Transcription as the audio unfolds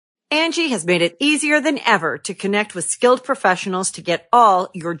Angie has made it easier than ever to connect with skilled professionals to get all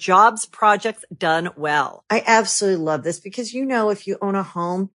your jobs projects done well. I absolutely love this because, if you own a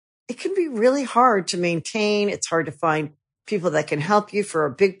home, it can be really hard to maintain. It's hard to find people that can help you for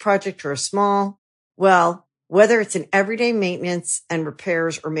a big project or a small. Well, whether it's in everyday maintenance and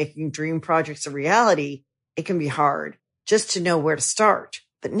repairs or making dream projects a reality, it can be hard just to know where to start.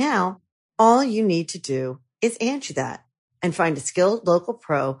 But now all you need to do is Angie that and find a skilled local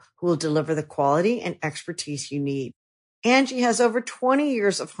pro who will deliver the quality and expertise you need. Angie has over 20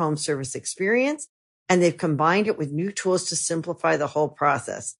 years of home service experience, and they've combined it with new tools to simplify the whole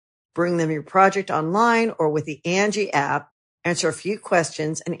process. Bring them your project online or with the Angie app, answer a few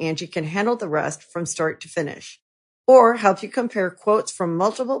questions, and Angie can handle the rest from start to finish. Or help you compare quotes from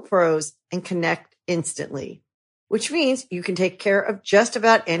multiple pros and connect instantly, which means you can take care of just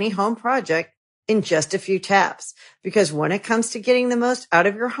about any home project in just a few taps. Because when it comes to getting the most out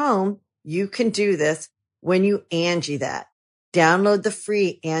of your home, you can do this when you Angie that. Download the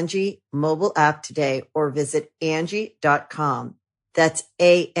free Angie mobile app today or visit Angie.com. That's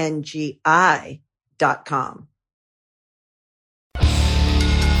ANGI.com.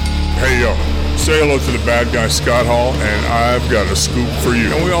 Hey, yo, say hello to the bad guy, Scott Hall, and I've got a scoop for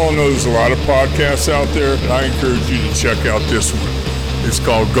you. And we all know there's a lot of podcasts out there, and I encourage you to check out this one. It's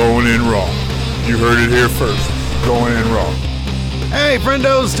called Going In Raw. You heard it here first. Going In Raw. Hey,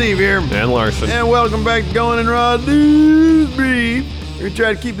 friendo, Steve here. And Larson. And welcome back to Going In Raw News Brief. We're going to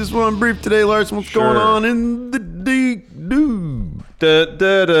try to keep this one brief today, Larson. What's going on in the news?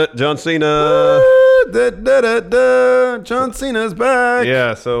 John Cena. John Cena's back.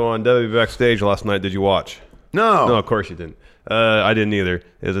 Yeah, so on WWE Backstage last night, did you watch? No. No, of course you didn't. I didn't either.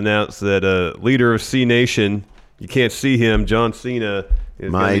 It was announced that leader of C Nation, you can't see him, John Cena,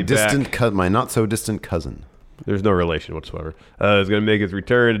 is my back. My not so distant cousin. There's no relation whatsoever. Is going to make his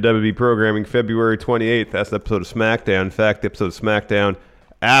return to WWE programming February 28th. That's the episode of SmackDown. In fact, the episode of SmackDown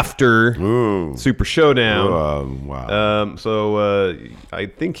after Super Showdown. Wow. So I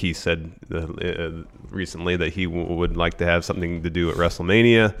think he said recently that he would like to have something to do at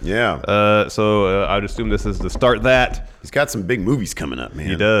WrestleMania. Yeah. So I'd assume this is to start that. He's got some big movies coming up, man.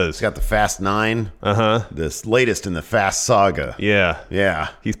 He does. He's got the Fast 9. Uh-huh. This latest in the Fast Saga. Yeah. Yeah.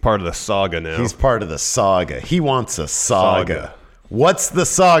 He's part of the saga now. He's part of the saga. He wants a saga. What's the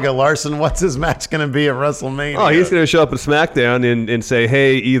saga, Larson? What's his match going to be at WrestleMania? Oh, he's going to show up at SmackDown and say,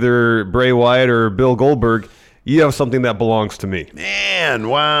 hey, either Bray Wyatt or Bill Goldberg, you have something that belongs to me. Man,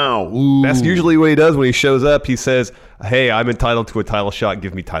 wow. Ooh. That's usually what he does when he shows up. He says, hey, I'm entitled to a title shot.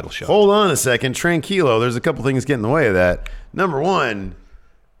 Give me title shot. Hold on a second. Tranquilo. There's a couple things getting in the way of that. Number one,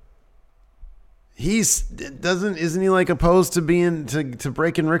 isn't he like opposed to being to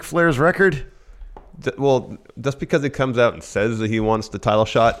breaking Ric Flair's record? Well, just because he comes out and says that he wants the title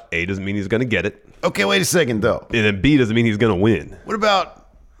shot, A, doesn't mean he's going to get it. Okay, wait a second, though. And then B, doesn't mean he's going to win. What about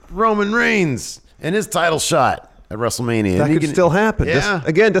Roman Reigns and his title shot at WrestleMania? That could still happen. Yeah.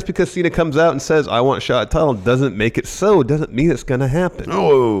 Just because Cena comes out and says, I want a shot at title, doesn't make it so. Doesn't mean it's going to happen.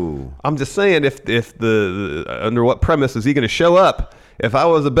 Oh. I'm just saying, if the under what premise is he going to show up? If I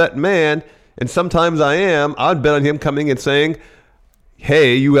was a betting man, and sometimes I am, I'd bet on him coming and saying,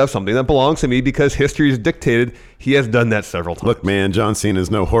 hey, you have something that belongs to me because history has dictated he has done that several times. Look, man, John Cena's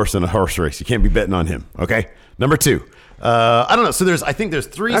no horse in a horse race. You can't be betting on him, okay? Number two. I don't know. So I think there's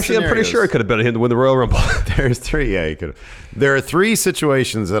three Actually, scenarios. I'm pretty sure I could have bet on him to win the Royal Rumble. There's three. Yeah, you could have. There are three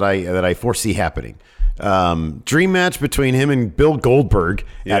situations that I foresee happening. Dream match between him and Bill Goldberg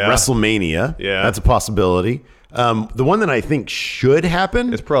at WrestleMania. Yeah. That's a possibility. The one that I think should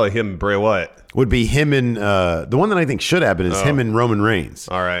happen It's probably him and Bray Wyatt. would be him and the one that I think should happen is him and Roman Reigns.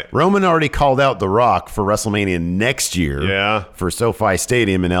 All right. Roman already called out The Rock for WrestleMania next year. Yeah. For SoFi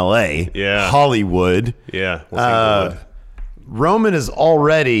Stadium in LA. Yeah. Hollywood. Yeah. We'll see Hollywood. Roman has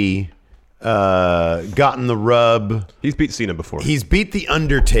already gotten the rub. He's beat Cena before. He's beat The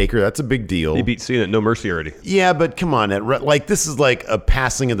Undertaker. That's a big deal. He beat Cena at No Mercy already. Yeah, but come on, this is like a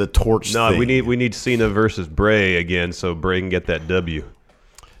passing of the torch. No, thing. we need Cena versus Bray again, so Bray can get that W.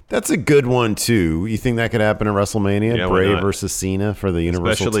 That's a good one too. You think that could happen at WrestleMania? Yeah, why Bray not? versus Cena for the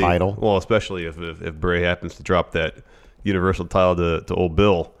Universal title. Well, especially if Bray happens to drop that Universal title to old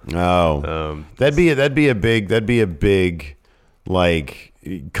Bill. Oh, that'd be a big like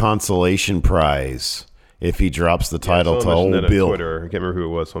consolation prize if he drops the title to old Bill. Twitter. I can't remember who it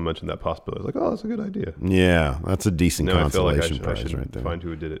was. Someone mentioned that possibility. I was like, oh, that's a good idea. Yeah, that's a decent Now consolation I feel like prize right there. Find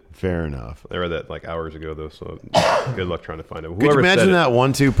who did it. Fair enough. I read that like hours ago though, so good luck trying to find it. Could you imagine that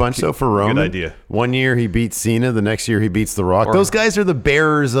 1-2 punch though for Roman? Good idea. One year he beats Cena, the next year he beats The Rock. Those guys are the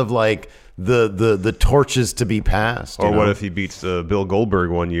bearers of like the torches to be passed. Or what if he beats Bill Goldberg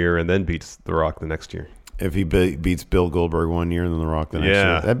one year and then beats The Rock the next year? If he beats Bill Goldberg one year and then The Rock the next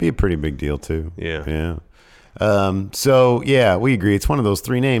year, that'd be a pretty big deal too. Yeah. So yeah, we agree. It's one of those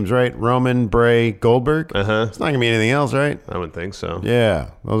three names, right? Roman, Bray, Goldberg. It's not gonna be anything else, right? I wouldn't think so.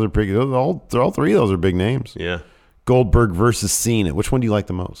 Yeah, those are pretty. All three of those are big names. Yeah. Goldberg versus Cena. Which one do you like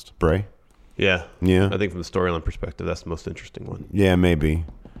the most, Bray? Yeah. Yeah. I think from the storyline perspective, that's the most interesting one. Yeah, maybe,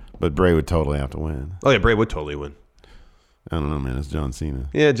 but Bray would totally have to win. Oh yeah, Bray would totally win. I don't know, man. It's John Cena.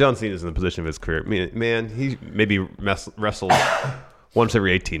 Yeah, John Cena's in the position of his career. I mean, man, he maybe wrestles once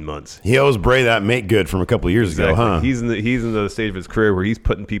every 18 months. He owes Bray that make good from a couple of years ago, huh? He's in the stage of his career where he's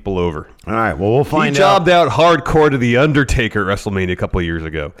putting people over. All right, well, we'll find out. He jobbed out hardcore to The Undertaker at WrestleMania a couple of years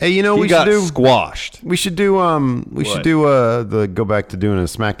ago. Hey, you know, he we got should do squashed. We should do go back to doing a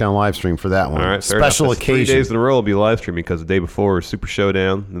SmackDown live stream for that one. All right, special occasion. 3 days in a row will be live streaming because the day before is Super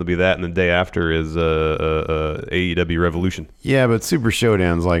Showdown. It'll be that, and the day after is AEW Revolution. Yeah, but Super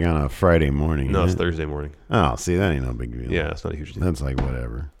Showdown's like on a Friday morning. No, it's Thursday morning. Oh, see, that ain't no big deal. Yeah, it's not a huge deal. That's like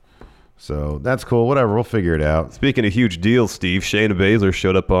whatever. So that's cool. Whatever, we'll figure it out. Speaking of huge deals, Steve, Shayna Baszler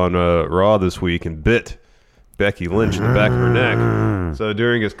showed up on Raw this week and bit Becky Lynch in the back of her neck. So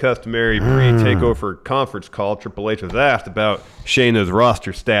during his customary pre-takeover conference call, Triple H was asked about Shayna's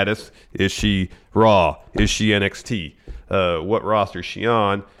roster status. Is she Raw? Is she NXT? What roster is she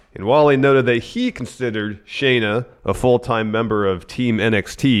on? And Wally noted that he considered Shayna a full-time member of Team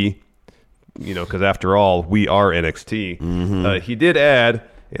NXT, you know, because after all, we are NXT. He did add,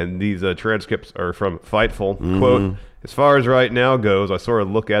 and these transcripts are from Fightful, quote, as far as right now goes, I sort of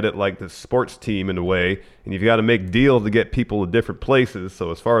look at it like the sports team in a way, and you've got to make deals to get people to different places.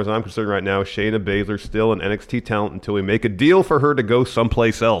 So as far as I'm concerned right now, Shayna Baszler's still an NXT talent until we make a deal for her to go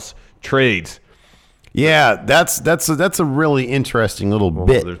someplace else. Trades. Yeah, that's a really interesting little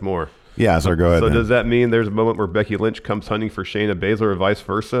bit. There's more. Yeah, so go ahead. So then. does that mean there's a moment where Becky Lynch comes hunting for Shayna Baszler or vice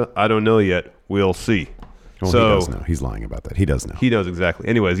versa? I don't know yet. We'll see. Well, so he does know. He's lying about that. He does know. He knows exactly.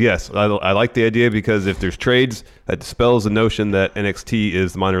 Anyways, yes, I like the idea because if there's trades, that dispels the notion that NXT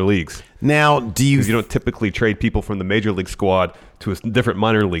is the minor leagues. Now, do you... Because you don't typically trade people from the major league squad to a different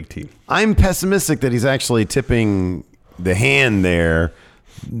minor league team. I'm pessimistic that he's actually tipping the hand there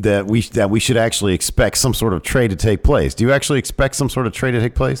that we should actually expect some sort of trade to take place. Do you actually expect some sort of trade to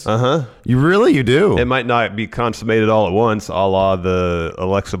take place? You do? It might not be consummated all at once, a la the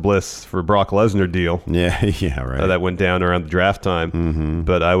Alexa Bliss for Brock Lesnar deal. Yeah, right. That went down around the draft time.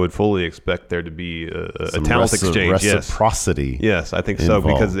 But I would fully expect there to be a talent exchange. Reciprocity. Yes, I think so.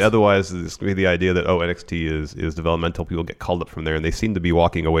 Because otherwise, it's going to be the idea that, NXT is developmental. People get called up from there, and they seem to be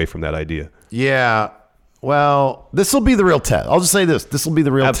walking away from that idea. Yeah. Well, this will be the real test. I'll just say this: this will be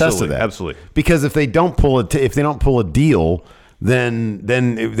the real test of that. Absolutely. Because if they don't pull a deal, then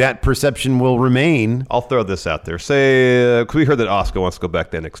that perception will remain. I'll throw this out there. Say, because we heard that Asuka wants to go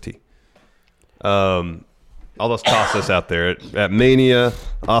back to NXT. I'll just toss this out there. At Mania,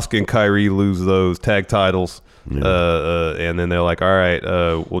 Asuka and Kairi lose those tag titles, and then they're like, "All right,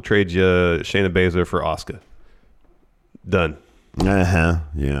 we'll trade you Shayna Baszler for Asuka." Done. Yeah.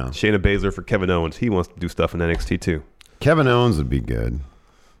 Shayna Baszler for Kevin Owens. He wants to do stuff in NXT too. Kevin Owens would be good.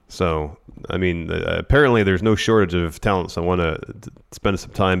 So, I mean, apparently there's no shortage of talent. So I want to spend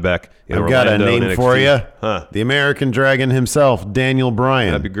some time back in I've Orlando. got a name for you. Huh. The American Dragon himself, Daniel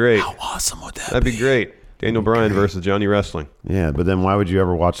Bryan. That'd be great. How awesome would that be? That'd be great. Daniel Bryan versus Johnny Wrestling. Yeah, but then why would you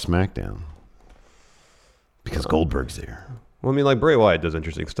ever watch SmackDown? Because Goldberg's there. Well, I mean, like Bray Wyatt does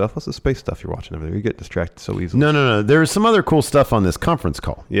interesting stuff. What's the space stuff you're watching over there? You get distracted so easily. No. There's some other cool stuff on this conference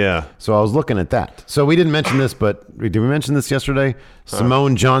call. Yeah. So I was looking at that. So we didn't mention this, but did we mention this yesterday?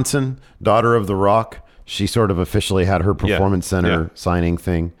 Simone Johnson, daughter of The Rock, she sort of officially had her Performance Center signing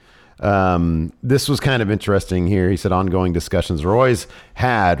thing. This was kind of interesting here. He said ongoing discussions are always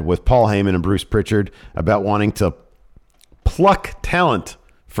had with Paul Heyman and Bruce Pritchard about wanting to pluck talent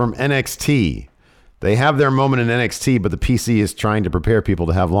from NXT. They have their moment in NXT, but the PC is trying to prepare people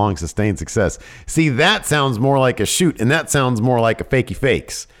to have long, sustained success. See, that sounds more like a shoot, and that sounds more like a fakey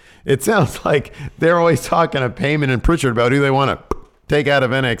fakes. It sounds like they're always talking to Heyman and Pritchard about who they want to take out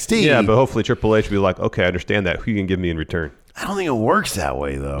of NXT. Yeah, but hopefully Triple H will be like, okay, I understand that. Who you can give me in return? I don't think it works that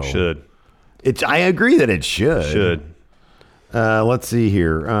way, though. Should. I agree that it should. Let's see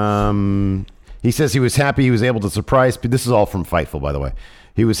here. He says he was happy he was able to surprise. This is all from Fightful, by the way.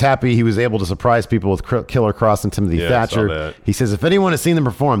 He was happy he was able to surprise people with Killer Kross and Timothy Thatcher. He says if anyone has seen them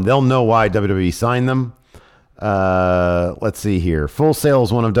perform, they'll know why WWE signed them. Let's see here. Full Sail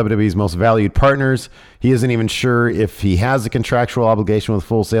is one of WWE's most valued partners. He isn't even sure if he has a contractual obligation with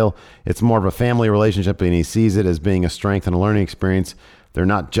Full Sail. It's more of a family relationship, and he sees it as being a strength and a learning experience They're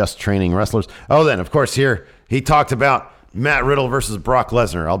not just training wrestlers. Oh, then, of course, here he talked about Matt Riddle versus Brock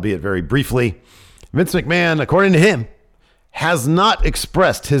Lesnar, albeit very briefly. Vince McMahon, according to him, has not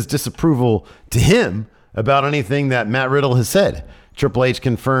expressed his disapproval to him about anything that Matt Riddle has said. Triple H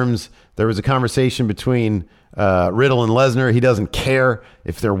confirms there was a conversation between Riddle and Lesnar. He doesn't care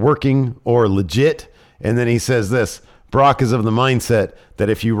if they're working or legit. And then he says this: Brock is of the mindset that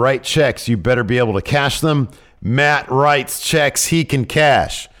if you write checks, you better be able to cash them. Matt writes checks he can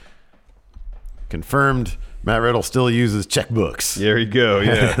cash. Confirmed. Matt Riddle still uses checkbooks. There you go.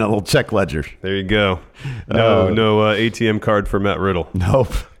 Yeah, a little check ledger. There you go. No ATM card for Matt Riddle.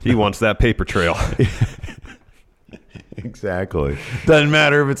 Nope. He wants that paper trail. Exactly. Doesn't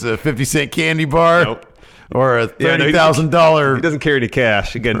matter if it's a 50-cent candy bar. Nope. Or a $30,000. He doesn't carry any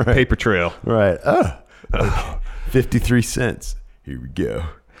cash. Again, right. Paper trail. Right. Oh. 53 cents. Here we go.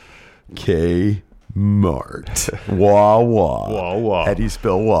 K-Mart. Wawa. Wawa. How do you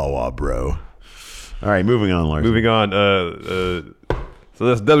spell Wawa, bro? All right, moving on, Larson. Moving on. So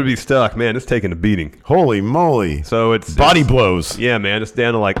this WWE stock, man, it's taking a beating. Holy moly. So it's body blows. Yeah, man, it's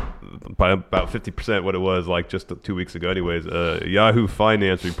down to like by about 50% what it was like just 2 weeks ago. Anyways, Yahoo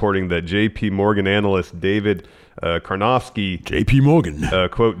Finance reporting that J.P. Morgan analyst David Karnofsky, J.P. Morgan,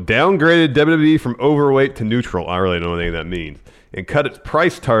 quote, downgraded WWE from overweight to neutral. I really don't know anything that means. And cut its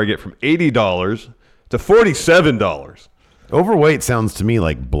price target from $80 to $47. Overweight sounds to me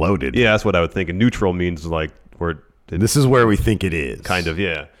like bloated. Yeah, that's what I would think. And neutral means like where this is where we think it is. Kind of,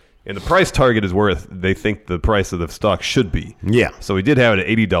 yeah. And the price target is where they think the price of the stock should be. Yeah. So we did have it at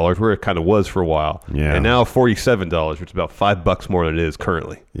 $80, where it kind of was for a while. Yeah. And now $47, which is about $5 more than it is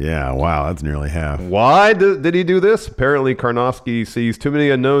currently. Yeah, wow, that's nearly half. Why did he do this? Apparently, Karnofsky sees too many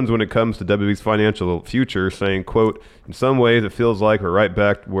unknowns when it comes to WWE's financial future, saying, quote, in some ways it feels like we're right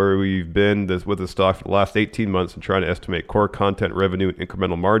back where we've been with the stock for the last 18 months and trying to estimate core content revenue and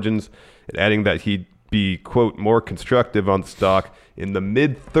incremental margins, and adding that he'd be, quote, more constructive on the stock in the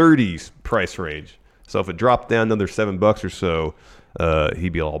mid-30s price range. So if it dropped down another $7 or so, he'd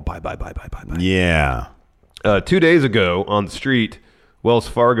be all bye. Yeah. 2 days ago on the street, Wells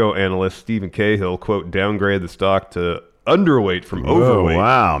Fargo analyst Stephen Cahill, quote, downgraded the stock to underweight from overweight.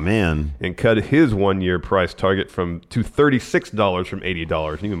 Wow, man. And cut his 1 year price target to $36 from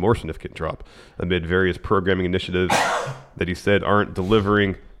 $80, an even more significant drop amid various programming initiatives that he said aren't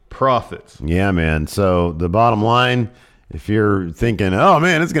delivering profits. Yeah, man. So the bottom line, if you're thinking, oh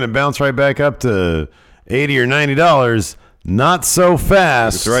man, it's going to bounce right back up to $80 or $90, not so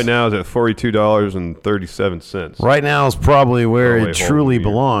fast. It's right now is at $42.37. Right now is probably where it truly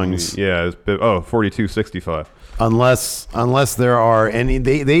belongs. Yeah, it's $42.65. Unless there are, and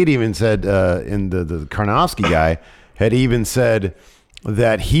they'd even said, in the Karnofsky guy had even said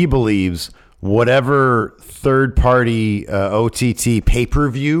that he believes whatever third-party OTT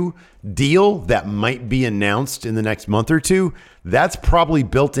pay-per-view deal that might be announced in the next month or two, that's probably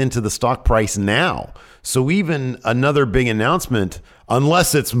built into the stock price now. So even another big announcement,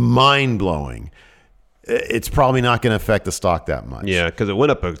 unless it's mind-blowing, it's probably not going to affect the stock that much. Yeah, because it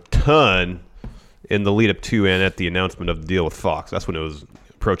went up a ton in the lead-up to and at the announcement of the deal with Fox. That's when it was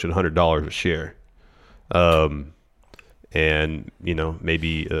approaching $100 a share. And, you know,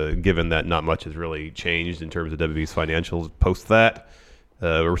 maybe given that not much has really changed in terms of WWE's financials post that,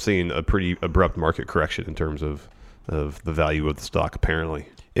 we're seeing a pretty abrupt market correction in terms of the value of the stock, apparently.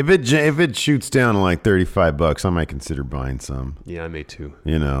 If it shoots down to like $35, I might consider buying some. Yeah, I may too.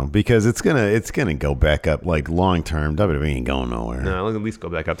 You know, because it's gonna go back up like long term. WWE ain't going nowhere. No, I'll at least go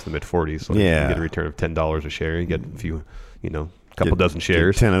back up to the mid-40s. So yeah, you get a return of $10 a share. You get a few, couple dozen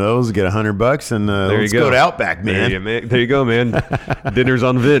shares. Get 10 of those, get $100, and let's go to Outback, man. There you go, man. Dinner's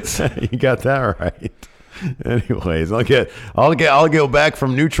on Vince. You got that right. Anyways, I'll go back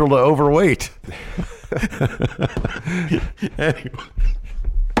from neutral to overweight. Anyway.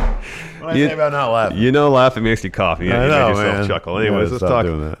 What I say about not laughing? Laughing makes you cough. You I know, make yourself man. chuckle. Anyways,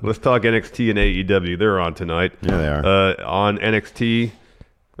 let's talk NXT and AEW. They're on tonight. Yeah, they are. On NXT,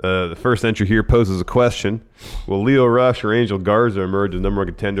 the first entry here poses a question. Will Lio Rush or Angel Garza emerge as number one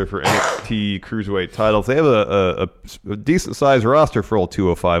contender for NXT Cruiserweight titles? They have a decent-sized roster for old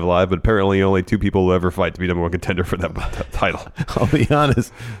 205 Live, but apparently only two people will ever fight to be number one contender for that title. I'll be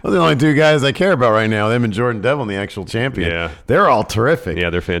honest. Those are the only two guys I care about right now. Them and Jordan Devlin, the actual champion. Yeah. They're all terrific.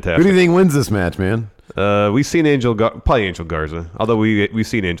 Yeah, they're fantastic. Who do you think wins this match, man? We've seen probably Angel Garza. Although we've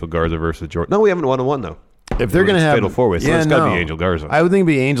seen Angel Garza versus Jordan. No, we haven't one-on-one, though. If they're going to have Fatal 4-Way, so it's got to be Angel Garza. I would think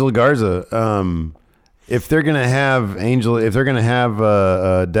it'd be Angel Garza. If they're going to have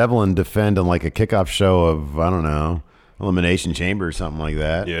Devlin defend on like a kickoff show of, I don't know, Elimination Chamber or something like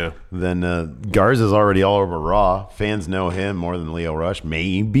that. Yeah. Then Garza's already all over Raw. Fans know him more than Lio Rush.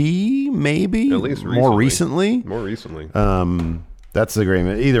 Maybe. At least more recently. That's a great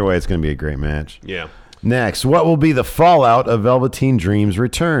match. Either way, it's going to be a great match. Yeah. Next, what will be the fallout of Velveteen Dream's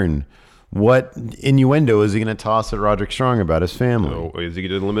return? What innuendo is he going to toss at Roderick Strong about his family? Oh, is he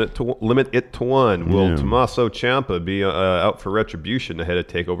going to limit it to one? Will Tommaso Ciampa be out for retribution ahead of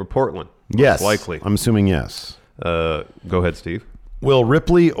TakeOver Portland? Yes. Most likely. I'm assuming yes. Go ahead, Steve. Will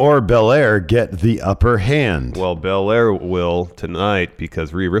Ripley or Belair get the upper hand? Well, Belair will tonight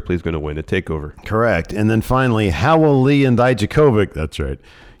because Rhea Ripley is going to win a TakeOver. Correct. And then finally, how will Lee and Dijakovic, that's right,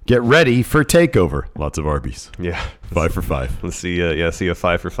 get ready for TakeOver? Lots of Arby's. Yeah. 5 for 5. Let's see a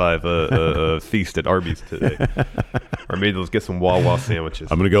 5 for 5 feast at Arby's today. Or maybe let's get some Wawa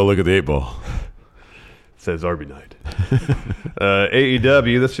sandwiches. I'm going to go look at the 8-ball. Says Arby Night.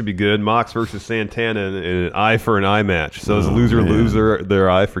 AEW, this should be good. Mox versus Santana in an eye for an eye match. So is loser lose their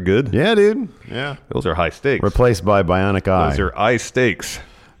eye for good? Yeah, dude. Yeah. Those are high stakes. Replaced by Bionic Eye. Those are eye stakes.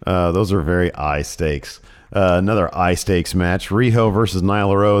 Those are very eye stakes. Another eye stakes match. Riho versus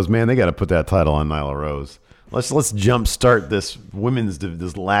Nyla Rose. Man, they got to put that title on Nyla Rose. Let's jump start this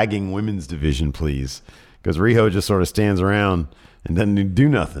this lagging women's division, please, because Riho just sort of stands around and doesn't do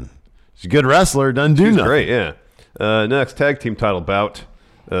nothing. She's a good wrestler, doesn't do nothing. Great, yeah. Next tag team title bout: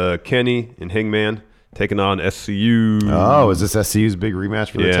 Kenny and Hangman taking on SCU. Oh, is this SCU's big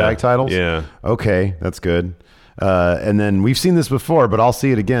rematch for the tag titles? Yeah. Okay, that's good. And then we've seen this before, but I'll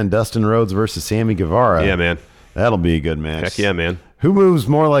see it again. Dustin Rhodes versus Sammy Guevara. Yeah, man. That'll be a good match. Heck yeah, man. Who moves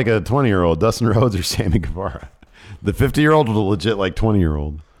more like a 20-year-old, Dustin Rhodes or Sammy Guevara? The 50-year-old or the legit like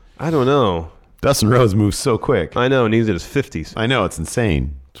 20-year-old? I don't know. Dustin Rhodes moves so quick. I know, and he's in his 50s. I know, it's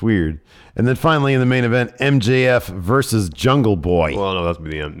insane. It's weird. And then finally in the main event, MJF versus Jungle Boy. Well, no, that's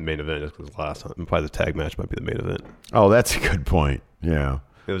going to be the main event. Just because last time. Probably the tag match might be the main event. Oh, that's a good point. Yeah.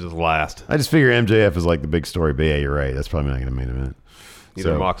 It was just last. I just figure MJF is like the big story, but yeah, you're right. That's probably not going to main event.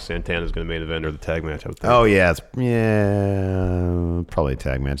 Either Mox Santana is going to main event or the tag match. I would think. Oh, yeah. Probably a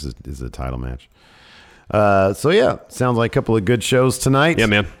tag match is a title match. So, yeah, sounds like a couple of good shows tonight. Yeah,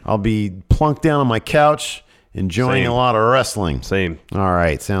 man. I'll be plunked down on my couch enjoying a lot of wrestling. Same. All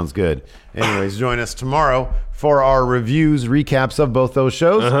right. Sounds good. Anyways, join us tomorrow for our reviews, recaps of both those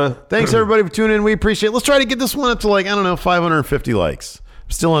shows. Thanks, everybody, for tuning in. We appreciate it. Let's try to get this one up to 550 likes.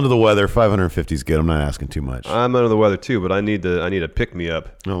 I'm still under the weather. 550 is good. I'm not asking too much. I'm under the weather too, but I need a pick me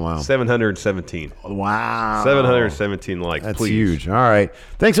up. Oh, wow. 717. Wow. 717 likes. That's please. huge. All right.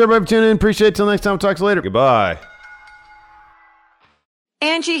 Thanks, everybody, for tuning in. Appreciate it. Till next time. We'll talk to you later. Goodbye.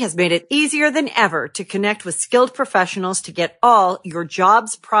 Angie has made it easier than ever to connect with skilled professionals to get all your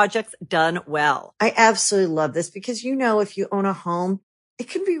jobs projects done well. I absolutely love this because, if you own a home, it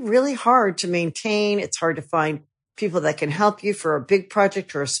can be really hard to maintain. It's hard to find people that can help you for a big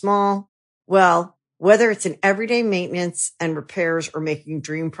project or a small. Well, whether it's in everyday maintenance and repairs or making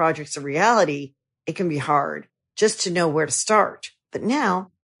dream projects a reality, it can be hard just to know where to start. But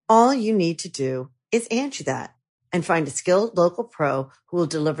now all you need to do is Angie that and find a skilled local pro who will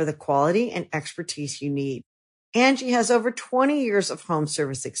deliver the quality and expertise you need. Angie has over 20 years of home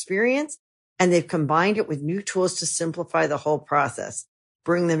service experience, and they've combined it with new tools to simplify the whole process.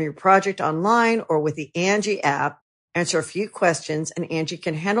 Bring them your project online or with the Angie app, answer a few questions, and Angie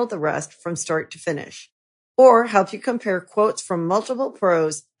can handle the rest from start to finish. Or help you compare quotes from multiple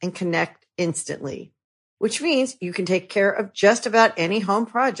pros and connect instantly. Which means you can take care of just about any home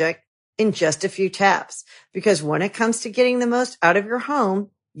project in just a few taps. Because when it comes to getting the most out of your home,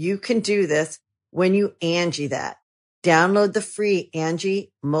 you can do this when you Angie that. Download the free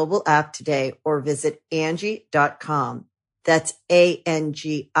Angie mobile app today or visit Angie.com. That's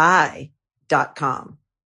ANGI.com.